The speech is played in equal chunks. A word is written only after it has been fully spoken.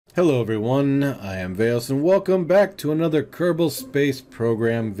Hello everyone, I am VAOS and welcome back to another Kerbal Space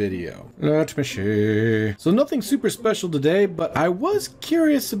Program video. Let me see. So nothing super special today, but I was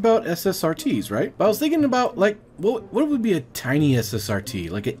curious about SSRTs, right? I was thinking about like, what would be a tiny SSRT?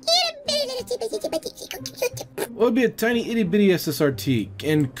 Like what would be a tiny itty bitty SSRT?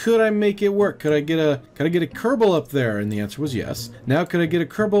 And could I make it work? Could I get a Kerbal up there? And the answer was yes. Now could I get a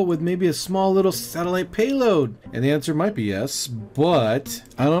Kerbal with maybe a small little satellite payload? And the answer might be yes, but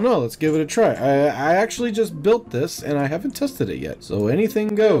I don't know. Let's give it a try. I actually just built this and I haven't tested it yet. So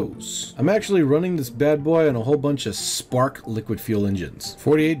anything goes. I'm actually running this bad boy on a whole bunch of Spark liquid fuel engines.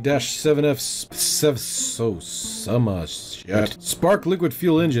 48-7F so some shit. Spark liquid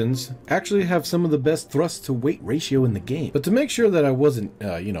fuel engines actually have some of the best thrust to weight ratio in the game. But to make sure that I wasn't,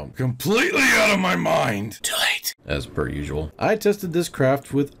 you know, completely out of my mind, too late, as per usual, I tested this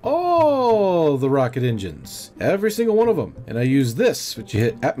craft with all the rocket engines, every single one of them. And I used this, which you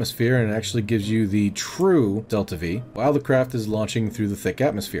hit atmosphere and it actually gives you the true delta V while the craft is launching through the thick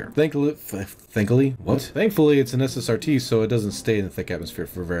atmosphere. Thankfully, it's an SSRT, so it doesn't stay in the thick atmosphere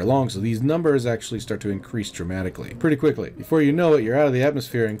for very long, so these numbers actually start to increase dramatically, pretty quickly. Before you know it, you're out of the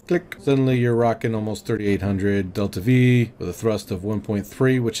atmosphere and click, suddenly you're rocking almost 3,800 delta V with a thrust of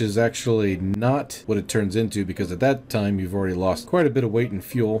 1.3, which is actually not what it turns into because at that time you've already lost quite a bit of weight and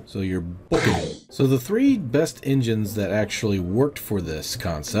fuel, so you're booking. So the three best engines that actually worked for this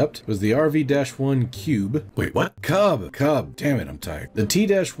concept was the RV-1 Cube. Wait, what? Cub. Damn it, I'm tired. The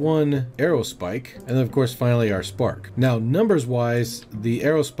T-1 Aerospike, and then of course finally our Spark. Now numbers wise, the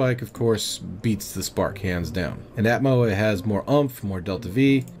Aerospike of course beats the Spark hands down. In Atmo it has more oomph, more delta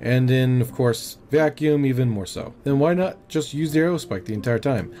V, and in of course vacuum even more so. Then why not just use the Aerospike the entire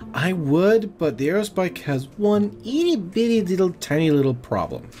time? I would, but the Aerospike has one itty bitty little tiny little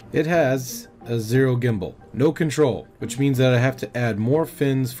problem. It has a zero gimbal, no control, which means that I have to add more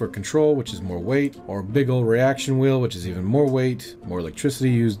fins for control, which is more weight, or a big old reaction wheel, which is even more weight, more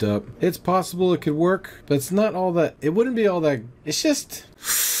electricity used up. It's possible it could work, but it's not all that, it wouldn't be all that, it's just,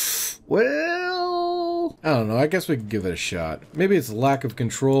 well, I don't know, I guess we could give it a shot. Maybe its lack of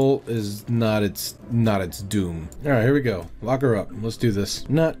control is not its doom. Alright, here we go. Lock her up. Let's do this.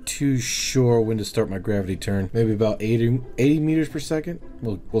 Not too sure when to start my gravity turn. Maybe about 80 meters per second?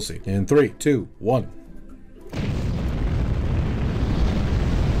 We'll see. In 3, 2, 1.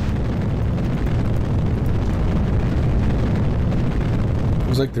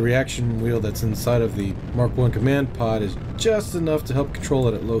 Looks like the reaction wheel that's inside of the Mark 1 command pod is just enough to help control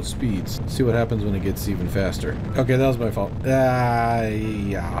it at low speeds. Let's see what happens when it gets even faster. Okay, that was my fault. Yeah.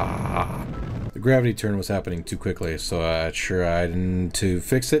 The gravity turn was happening too quickly, so I tried to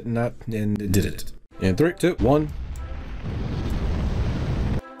fix it and it did it. In 3, 2, 1.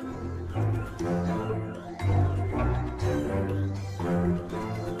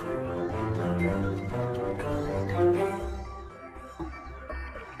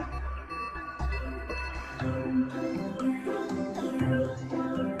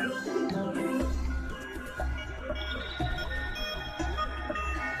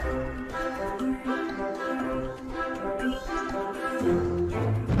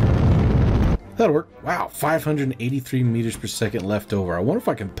 That'll work. Wow, 583 meters per second left over. I wonder if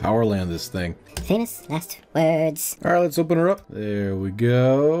I can power land this thing. Famous last words. All right, let's open her up. There we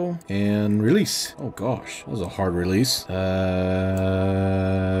go. And release. Oh gosh, that was a hard release. Okay,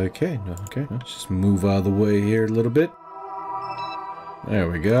 let's just move out of the way here a little bit. There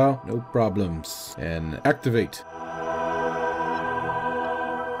we go. No problems. And activate.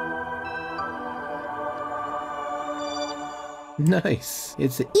 Nice.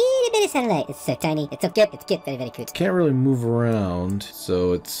 It's a itty bitty satellite. It's so tiny. It's so cute. It's cute. Very, very cute. Can't really move around,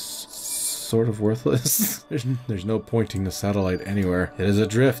 so it's sort of worthless. There's no pointing the satellite anywhere. It is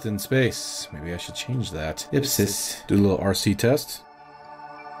adrift in space. Maybe I should change that. Ipsis. Do a little RC test.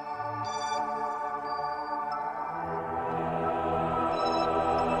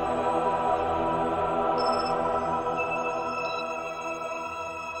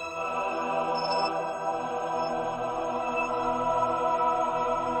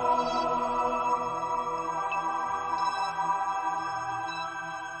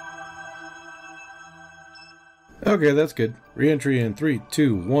 Okay, that's good. Re-entry in 3,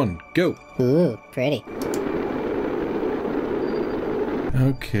 2, 1, go. Ooh, pretty.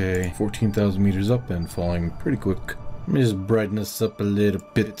 Okay, 14,000 meters up and falling pretty quick. Let me just brighten this up a little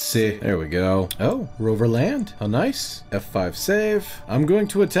bit, see. There we go. Oh, rover land. How nice. F5 save. I'm going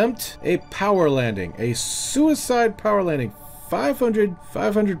to attempt a power landing. A suicide power landing.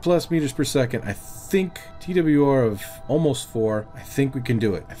 500 plus meters per second. I think TWR of almost 4. I think we can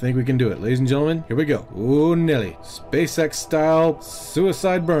do it. I think we can do it. Ladies and gentlemen, here we go. Ooh, Nelly. SpaceX style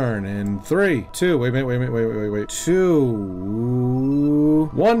suicide burn in 3, 2, wait. 2,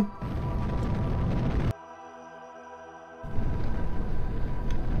 1.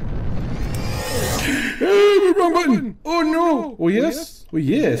 Wrong button! Oh no! Well, yes. Well,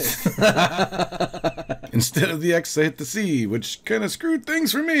 yes. Instead of the X, I hit the C, which kind of screwed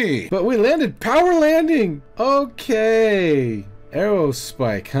things for me. But we landed. Power landing. Okay.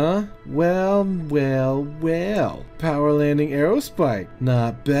 Aerospike, huh? Well. Power landing aerospike.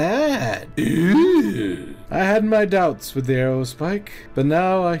 Not bad. Ew. I had my doubts with the aerospike, but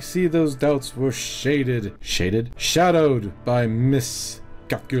now I see those doubts were shadowed by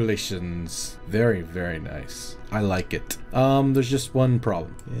miscalculations. Very, very nice. I like it. There's just one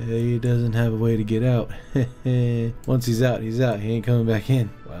problem. Yeah, he doesn't have a way to get out. Once he's out, he's out. He ain't coming back in.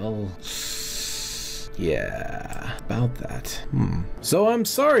 Well, yeah, about that. So I'm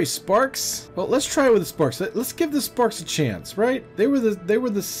sorry, Sparks. Well, let's try with the Sparks. Let's give the Sparks a chance, right? They were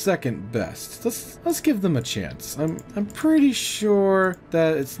the second best. Let's give them a chance. I'm pretty sure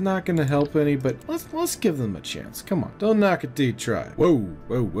that it's not gonna help any, but let's give them a chance. Come on, don't knock it till you try. Whoa.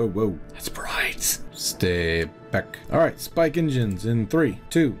 That's bright. Stay back. All right, spike engines in 3,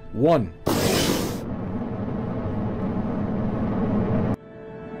 2, 1.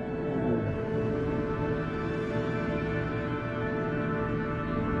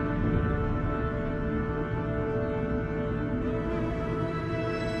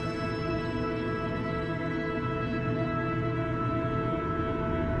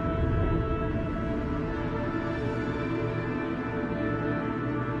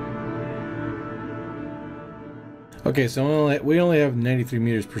 Okay, so we only have 93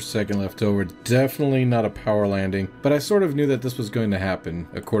 meters per second left over. Definitely not a power landing, but I sort of knew that this was going to happen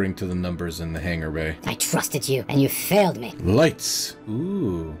according to the numbers in the hangar bay. I trusted you, and you failed me. Lights!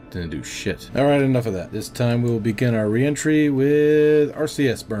 Ooh, didn't do shit. Alright, enough of that. This time we will begin our re-entry with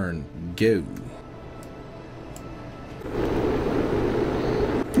RCS burn. Go.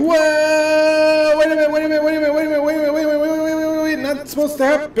 Whoa! Wait a minute, not supposed to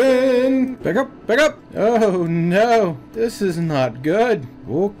happen. Back up. Oh no, this is not good.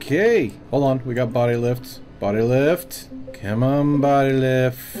 Okay, hold on, we got body lift. Come on, body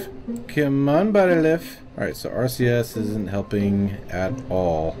lift. Alright, so RCS isn't helping at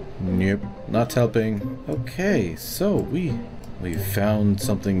all. Nope, not helping. Okay, so we found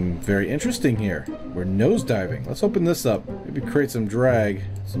something very interesting here. We're nosediving. Let's open this up. Maybe create some drag,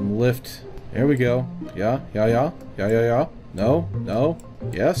 some lift. There we go. Yeah. No.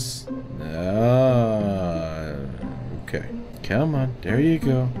 Yes. No. Okay. Come on. There you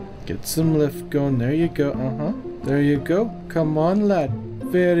go. Get some lift going. There you go. There you go. Come on, lad.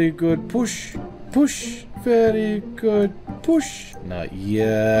 Very good. Push. Very good. Push. Not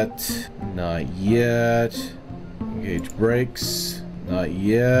yet. Engage brakes. Not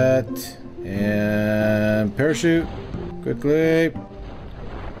yet. And parachute. Quickly.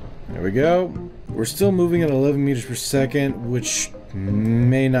 There we go. We're still moving at 11 meters per second, which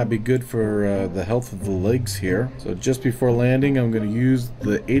may not be good for the health of the legs here. So just before landing, I'm going to use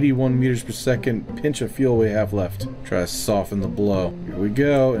the 81 meters per second pinch of fuel we have left. Try to soften the blow. Here we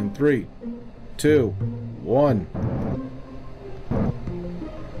go in 3, 2, 1.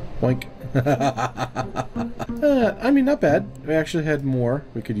 Boink. I mean, not bad. We actually had more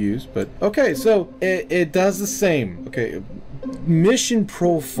we could use, but okay, so it does the same. Okay, mission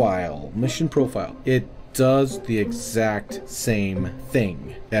profile. It does the exact same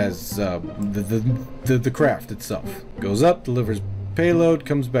thing as the craft itself. Goes up, delivers payload,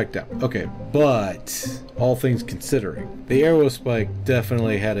 comes back down. Okay, but all things considering, the aerospike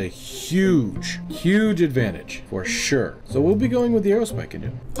definitely had a huge advantage for sure. So we'll be going with the aerospike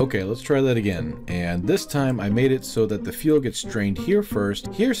engine. Okay, let's try that again. And this time I made it so that the fuel gets drained here first,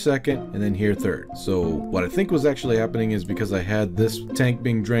 here second, and then here third. So what I think was actually happening is because I had this tank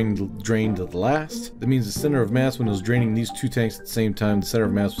being drained last, that means the center of mass, when it was draining these two tanks at the same time, the center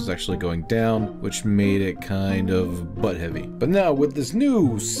of mass was actually going down, which made it kind of butt heavy. But now with this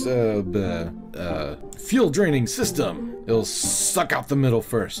new fuel draining system, it'll suck out the middle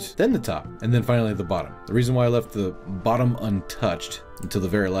first, then the top, and then finally the bottom. The reason why I left the bottom untouched until the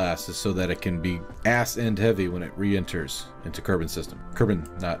very last is so that it can be ass end heavy when it re-enters into Kerbal system.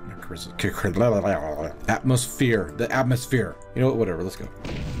 Atmosphere. The atmosphere. You know what? Whatever. Let's go.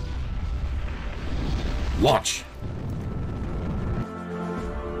 Launch.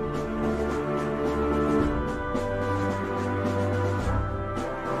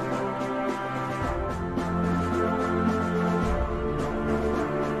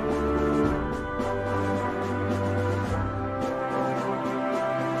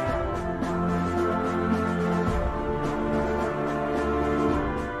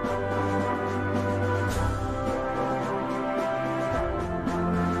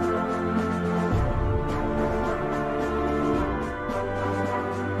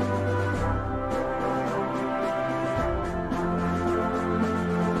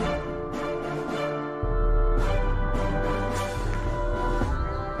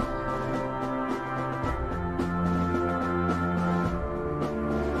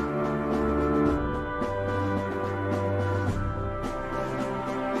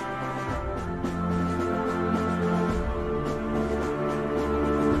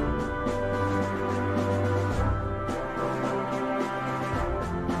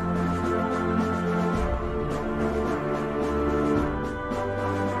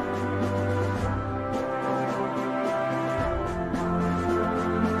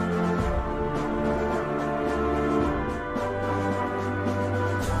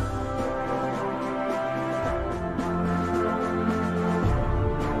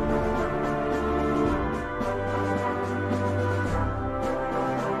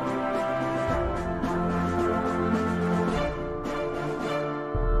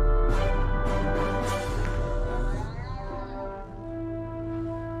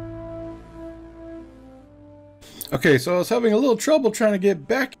 Okay, so I was having a little trouble trying to get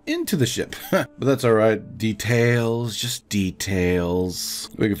back into the ship, but that's all right. Details, just details.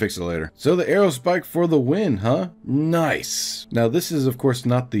 We can fix it later. So the arrow spike for the win, huh? Nice. Now this is of course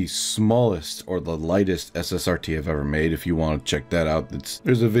not the smallest or the lightest SSRT I've ever made. If you want to check that out,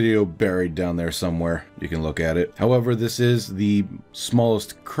 there's a video buried down there somewhere. You can look at it. However, this is the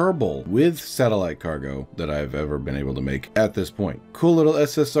smallest Kerbal with satellite cargo that I've ever been able to make at this point. Cool little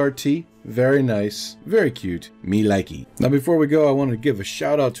SSRT. Very nice, very cute, me likey. Now before we go, I want to give a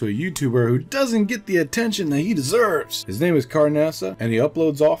shout out to a YouTuber who doesn't get the attention that he deserves. His name is Carnasa, and he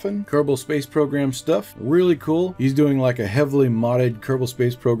uploads often Kerbal Space Program stuff. Really cool. He's doing like a heavily modded Kerbal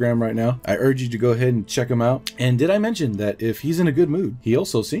Space Program right now. I urge you to go ahead and check him out. And did I mention that if he's in a good mood, he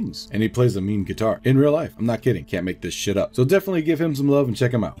also sings, and he plays a mean guitar. In real life, I'm not kidding, can't make this shit up. So definitely give him some love and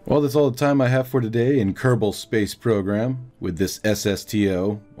check him out. Well, that's all the time I have for today in Kerbal Space Program with this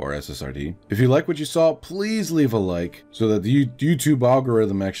SSTO or SSRT. If you like what you saw, please leave a like so that the YouTube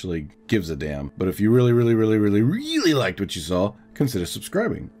algorithm actually gives a damn. But if you really liked what you saw, consider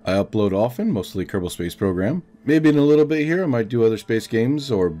subscribing. I upload often, mostly Kerbal Space Program. Maybe in a little bit here, I might do other space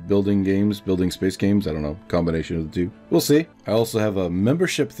games or building space games. I don't know, combination of the two. We'll see. I also have a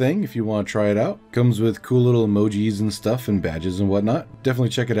membership thing if you want to try it out. Comes with cool little emojis and stuff and badges and whatnot. Definitely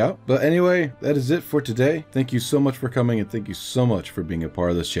check it out. But anyway, that is it for today. Thank you so much for coming and thank you so much for being a part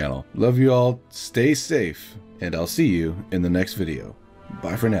of this channel. Love you all. Stay safe and I'll see you in the next video.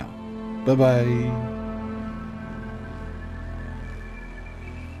 Bye for now. Bye-bye.